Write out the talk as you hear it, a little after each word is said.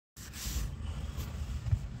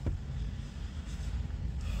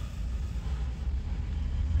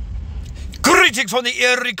Greetings from the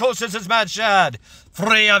Erie Coast. This is Mad Shad.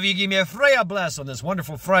 Freya Vigime, Freya bless on this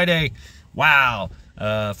wonderful Friday. Wow.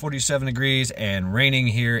 47 degrees and raining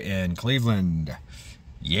here in Cleveland.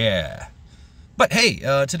 Yeah. But hey,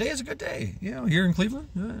 today is a good day. You know, here in Cleveland,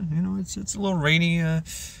 you know, it's a little rainy.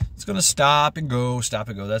 It's going to stop and go, stop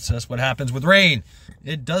and go. That's what happens with rain.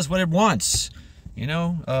 It does what it wants. You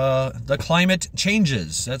know, the climate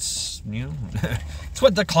changes. That's, you know, it's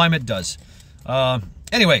what the climate does.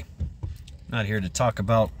 Anyway, not here to talk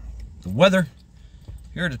about the weather.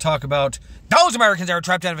 Here to talk about those Americans that are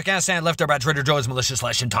trapped out of Afghanistan, left there by Trader Joe's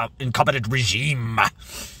malicious/incompetent regime. At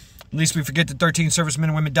least we forget that 13 servicemen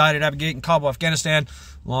and women died at Abu Ghait in Kabul, Afghanistan,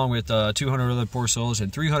 along with 200 other poor souls,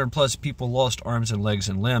 and 300 plus people lost arms and legs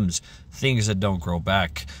and limbs, things that don't grow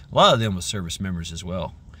back. A lot of them were service members as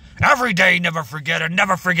well. Every day, never forget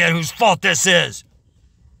whose fault this is.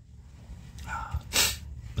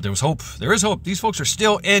 But there was hope. There is hope. These folks are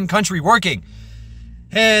still in country working.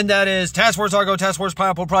 And that is Task Force Argo, Task Force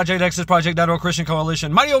Pineapple, Project Exodus, Project Network, Christian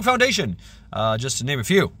Coalition, Mighty Oak Foundation, just to name a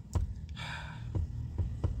few.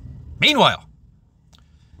 Meanwhile,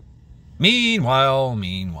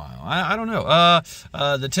 I don't know.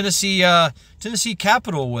 The Tennessee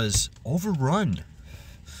Capitol was overrun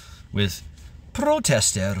with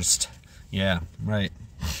protesters. Yeah, right.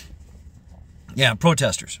 Yeah,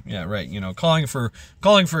 protesters. Yeah, right. You know, calling for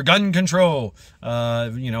gun control.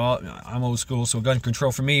 You know, I'm old school, so gun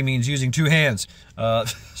control for me means using two hands. You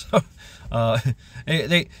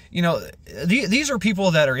know, these are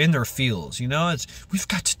people that are in their fields. You know, we've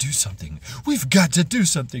got to do something. We've got to do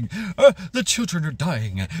something. The children are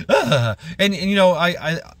dying. And you know,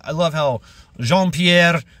 I love how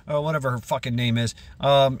Jean-Pierre, or whatever her fucking name is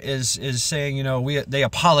saying, you know, they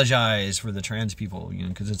apologize for the trans people, you know,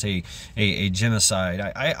 because it's a genocide.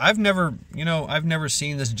 I've never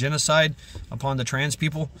seen this genocide upon the trans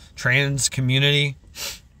people, trans community,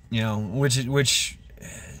 you know, which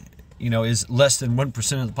you know, is less than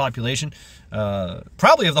 1% of the population,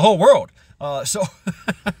 probably of the whole world. So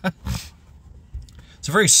it's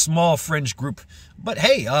a very small fringe group. But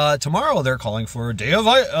hey, tomorrow they're calling for a day of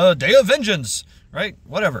vengeance, right?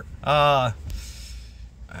 Whatever.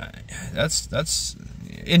 That's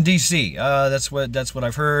in D.C. That's what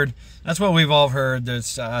I've heard. That's what we've all heard.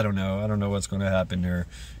 I don't know what's going to happen there.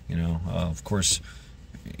 You know, of course,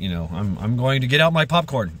 you know, I'm going to get out my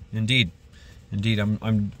popcorn. Indeed,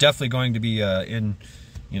 I'm definitely going to be in,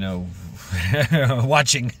 you know,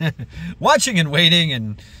 watching and waiting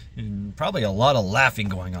and probably a lot of laughing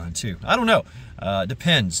going on too. I don't know.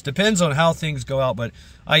 Depends on how things go out. But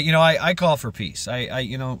I call for peace.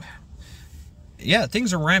 You know, yeah,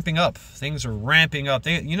 things are ramping up. Things are ramping up.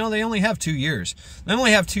 They only have 2 years. They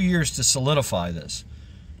only have 2 years to solidify this,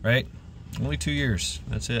 right? Only 2 years.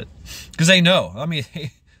 That's it. Because they know. I mean,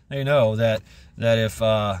 they know that if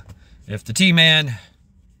the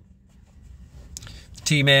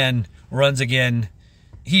T-Man runs again,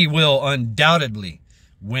 he will undoubtedly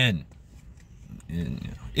win.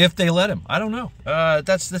 If they let him. I don't know.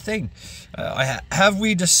 That's the thing. Have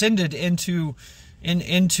we descended into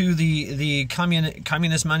the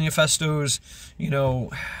Communist Manifesto's, you know,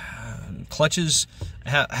 clutches?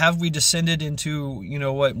 Have we descended into, you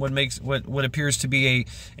know, what appears to be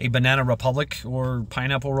a banana republic or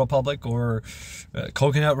pineapple republic or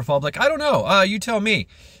coconut republic? I don't know. You tell me.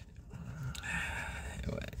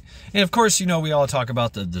 And of course, you know, we all talk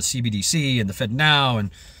about the CBDC and the Fed now, and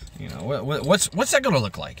you know, what's that going to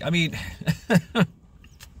look like? I mean,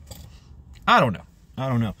 I don't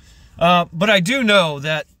know. But I do know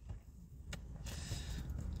that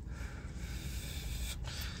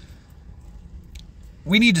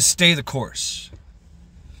we need to stay the course.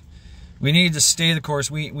 We need to stay the course.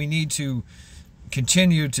 We need to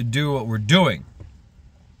continue to do what we're doing,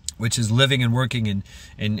 which is living and working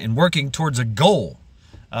and working towards a goal.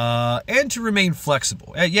 And to remain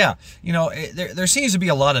flexible. Yeah, you know, there seems to be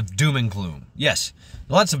a lot of doom and gloom. Yes,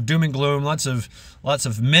 lots of doom and gloom, lots of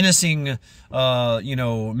menacing, you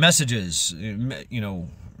know, messages, you know,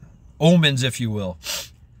 omens, if you will.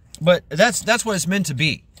 But that's what it's meant to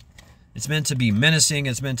be. It's meant to be menacing.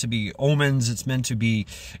 It's meant to be omens. It's meant to be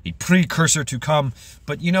a precursor to come.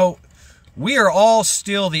 But you know, we are all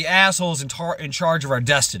still the assholes in charge of our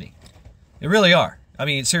destiny. They really are. I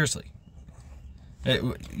mean, seriously.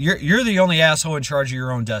 You're the only asshole in charge of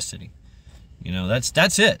your own destiny. You know, that's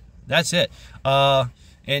it. That's it.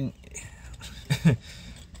 And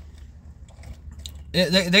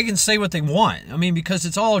they can say what they want. I mean, because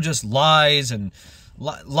it's all just lies and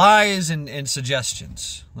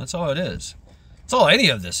suggestions. That's all it is. That's all any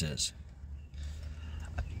of this is.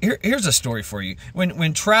 Here's a story for you. When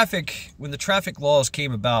the traffic laws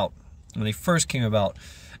came about when they first came about,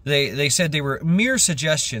 they said they were mere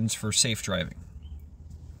suggestions for safe driving.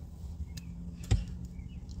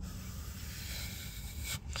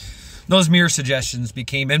 Those mere suggestions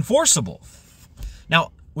became enforceable.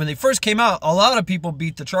 Now, when they first came out, a lot of people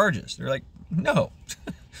beat the charges. They're like, no,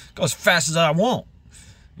 go as fast as I want.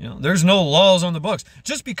 You know, there's no laws on the books.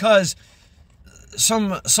 Just because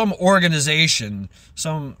some organization,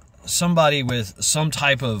 somebody with some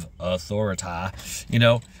type of authority, you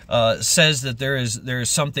know, says that there is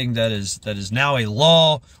something that is now a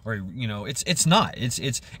law, or, you know, it's not.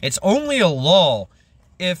 It's only a law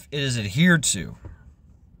if it is adhered to.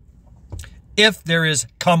 If there is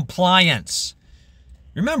compliance.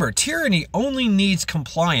 Remember, tyranny only needs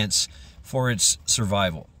compliance for its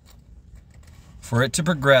survival. For it to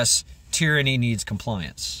progress, tyranny needs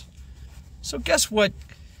compliance. So guess what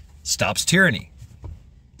stops tyranny?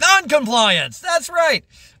 Non-compliance! That's right!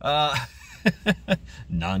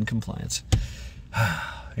 Non-compliance.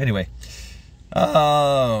 Anyway.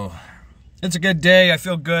 Oh, it's a good day. I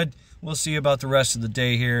feel good. We'll see about the rest of the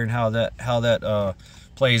day here and how that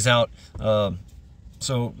plays out.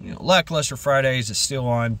 So, you know, Lackluster Fridays is still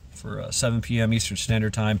on for 7 p.m. Eastern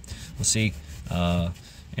Standard Time. We'll see.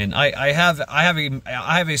 And I have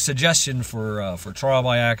a suggestion for Trial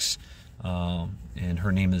by Axe, and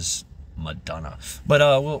her name is Madonna.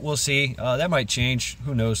 But we'll see. That might change.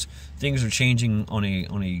 Who knows? Things are changing on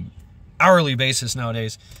a hourly basis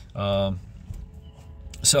nowadays.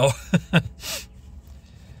 So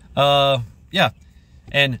yeah.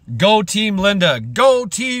 And go Team Linda. Go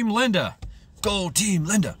Team Linda. Go Team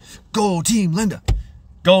Linda. Go Team Linda.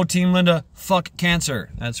 Go Team Linda. Fuck cancer.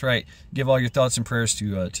 That's right. Give all your thoughts and prayers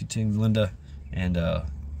to Team Linda, and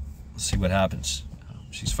see what happens.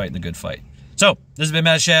 She's fighting the good fight. So, this has been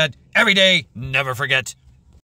Mad Shad. Every day, never forget.